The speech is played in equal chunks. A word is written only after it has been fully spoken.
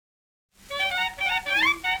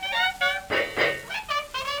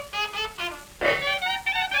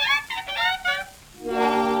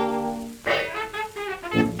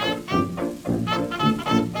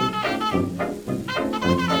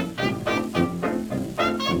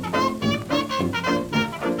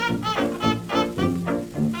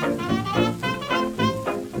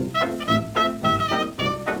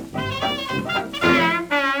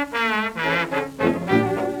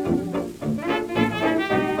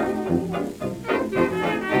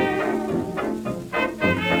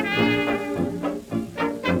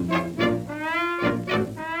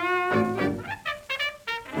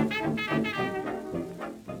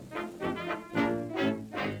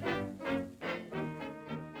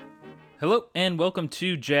Hello and welcome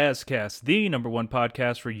to Jazzcast, the number one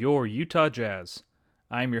podcast for your Utah Jazz.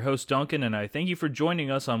 I'm your host Duncan, and I thank you for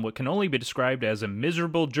joining us on what can only be described as a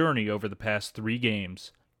miserable journey over the past 3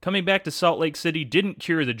 games. Coming back to Salt Lake City didn't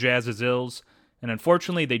cure the Jazz's ills, and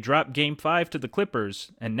unfortunately they dropped Game 5 to the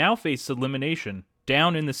Clippers, and now face elimination,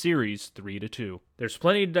 down in the series 3-2. There's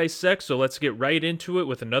plenty to dissect, so let's get right into it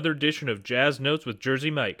with another edition of Jazz Notes with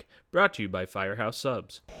Jersey Mike, brought to you by Firehouse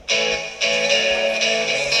Subs.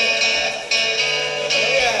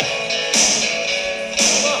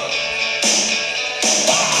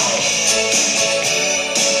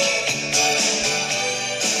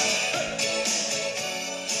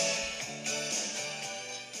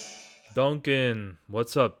 Duncan,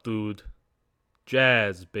 what's up, dude?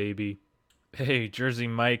 Jazz, baby. Hey, Jersey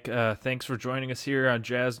Mike, thanks for joining us here on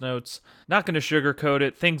Jazz Notes. Not going to sugarcoat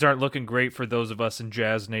it, things aren't looking great for those of us in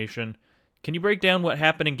Jazz Nation. Can you break down what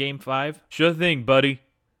happened in Game 5? Sure thing, buddy.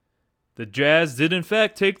 The Jazz did in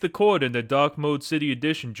fact take the court in their Dark Mode City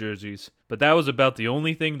Edition jerseys, but that was about the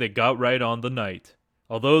only thing they got right on the night.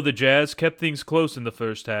 Although the Jazz kept things close in the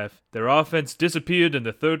first half, their offense disappeared in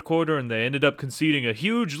the third quarter and they ended up conceding a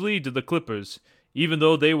huge lead to the Clippers, even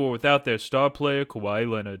though they were without their star player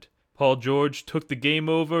Kawhi Leonard. Paul George took the game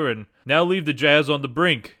over and now leave the Jazz on the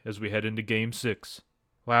brink as we head into Game 6.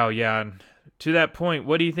 Wow, yeah, and to that point,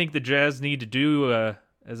 what do you think the Jazz need to do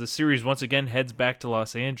as the series once again heads back to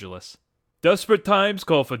Los Angeles? Desperate times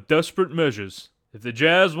call for desperate measures. If the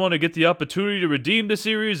Jazz want to get the opportunity to redeem the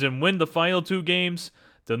series and win the final 2 games,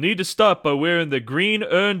 they'll need to start by wearing their green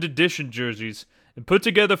earned edition jerseys and put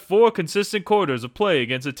together 4 consistent quarters of play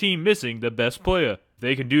against a team missing their best player. If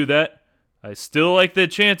they can do that, I still like their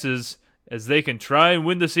chances, as they can try and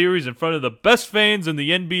win the series in front of the best fans in the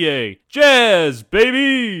NBA. Jazz,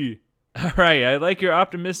 baby! Alright, I like your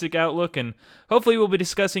optimistic outlook, and hopefully we'll be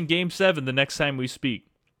discussing Game 7 the next time we speak.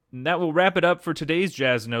 And that will wrap it up for today's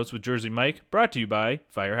Jazz Notes with Jersey Mike, brought to you by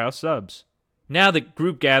Firehouse Subs. Now that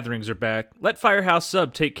group gatherings are back, let Firehouse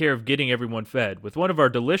Sub take care of getting everyone fed with one of our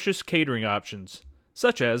delicious catering options,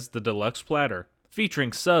 such as the Deluxe Platter,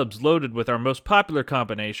 featuring subs loaded with our most popular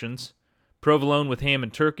combinations, provolone with ham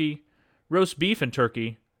and turkey, roast beef and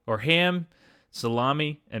turkey, or ham,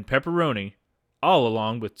 salami, and pepperoni, all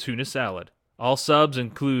along with tuna salad. All subs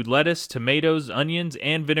include lettuce, tomatoes, onions,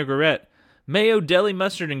 and vinaigrette. Mayo, deli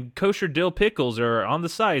mustard, and kosher dill pickles are on the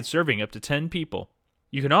side, serving up to 10 people.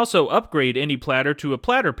 You can also upgrade any platter to a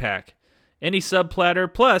platter pack. Any sub platter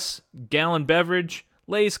plus gallon beverage,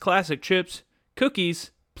 Lay's classic chips,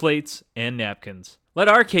 cookies, plates, and napkins. Let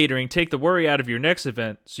our catering take the worry out of your next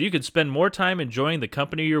event so you can spend more time enjoying the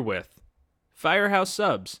company you're with. Firehouse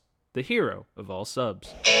Subs, the hero of all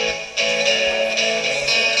subs.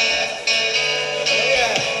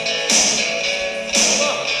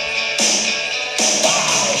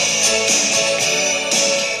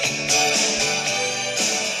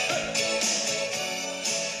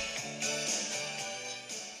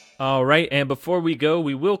 Alright, and before we go,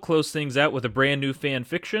 we will close things out with a brand new fan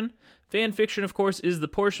fiction. Fan fiction, of course, is the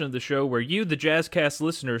portion of the show where you, the Jazzcast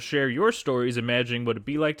listeners, share your stories imagining what it'd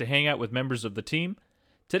be like to hang out with members of the team.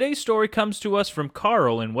 Today's story comes to us from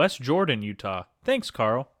Carl in West Jordan, Utah. Thanks,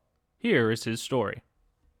 Carl. Here is his story.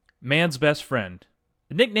 Man's best friend.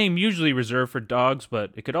 A nickname usually reserved for dogs,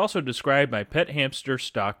 but it could also describe my pet hamster,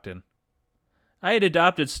 Stockton. I had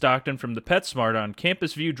adopted Stockton from the PetSmart on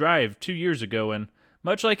Campus View Drive 2 years ago, and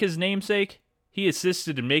much like his namesake, he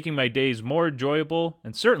assisted in making my days more enjoyable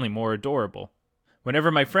and certainly more adorable. Whenever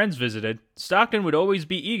my friends visited, Stockton would always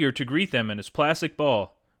be eager to greet them in his plastic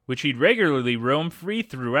ball, which he'd regularly roam free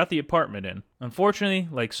throughout the apartment in. Unfortunately,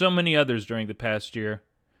 like so many others during the past year,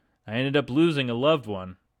 I ended up losing a loved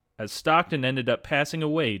one, as Stockton ended up passing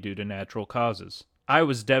away due to natural causes. I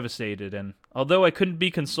was devastated, and although I couldn't be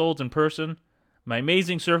consoled in person, my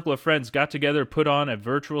amazing circle of friends got together to put on a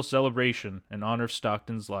virtual celebration in honor of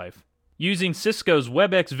Stockton's life. Using Cisco's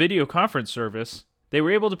WebEx video conference service, they were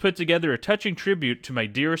able to put together a touching tribute to my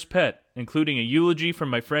dearest pet, including a eulogy from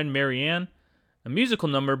my friend Marianne, a musical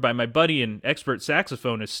number by my buddy and expert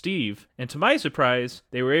saxophonist Steve, and to my surprise,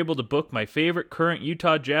 they were able to book my favorite current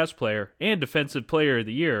Utah Jazz player and Defensive Player of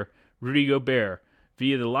the Year, Rudy Gobert,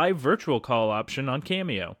 via the live virtual call option on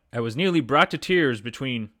Cameo. I was nearly brought to tears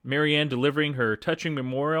between Marianne delivering her touching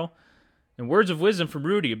memorial and words of wisdom from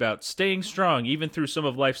Rudy about staying strong even through some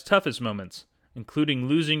of life's toughest moments, including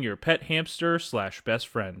losing your pet hamster/best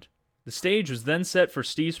friend. The stage was then set for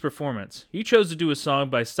Steve's performance. He chose to do a song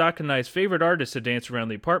by Stockton and I's favorite artist to dance around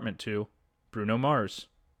the apartment to, Bruno Mars.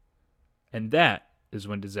 And that is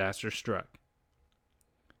when disaster struck.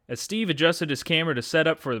 As Steve adjusted his camera to set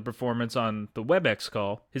up for the performance on the WebEx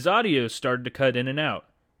call, his audio started to cut in and out.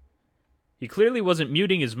 He clearly wasn't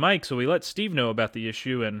muting his mic, so we let Steve know about the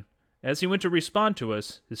issue, and as he went to respond to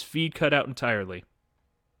us, his feed cut out entirely.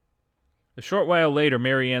 A short while later,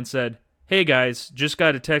 Marianne said, "Hey guys, just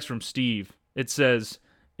got a text from Steve. It says,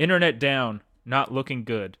 internet down, not looking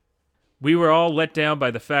good." We were all let down by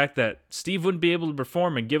the fact that Steve wouldn't be able to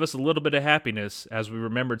perform and give us a little bit of happiness as we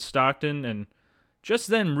remembered Stockton, and just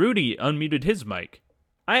then Rudy unmuted his mic.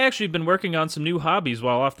 I actually been working on some new hobbies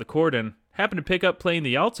while off the court and happened to pick up playing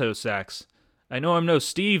the alto sax. I know I'm no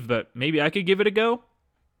Steve, but maybe I could give it a go?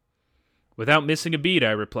 Without missing a beat,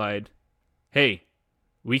 I replied, "Hey,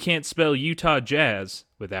 we can't spell Utah Jazz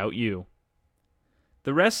without you."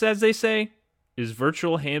 The rest, as they say, is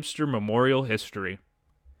virtual hamster memorial history.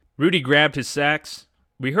 Rudy grabbed his sax.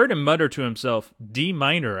 We heard him mutter to himself, D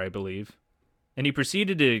minor, I believe, and he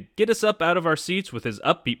proceeded to get us up out of our seats with his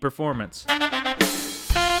upbeat performance.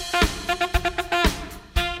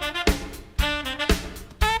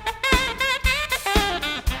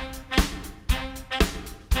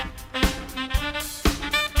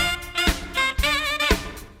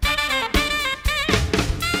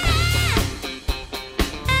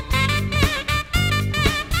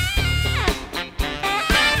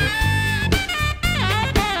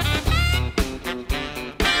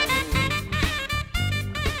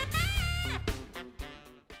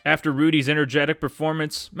 After Rudy's energetic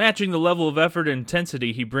performance, matching the level of effort and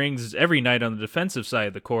intensity he brings every night on the defensive side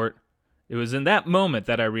of the court, it was in that moment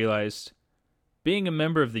that I realized being a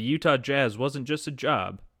member of the Utah Jazz wasn't just a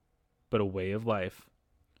job, but a way of life.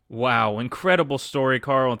 Wow, incredible story,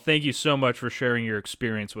 Carl, and thank you so much for sharing your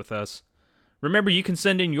experience with us. Remember, you can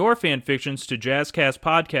send in your fanfictions to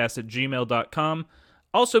jazzcastpodcast@gmail.com.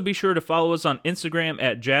 Also, be sure to follow us on Instagram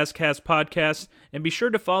at JazzCastPodcast, and be sure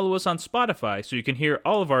to follow us on Spotify so you can hear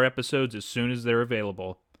all of our episodes as soon as they're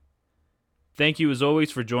available. Thank you as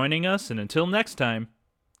always for joining us, and until next time,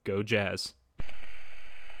 go Jazz.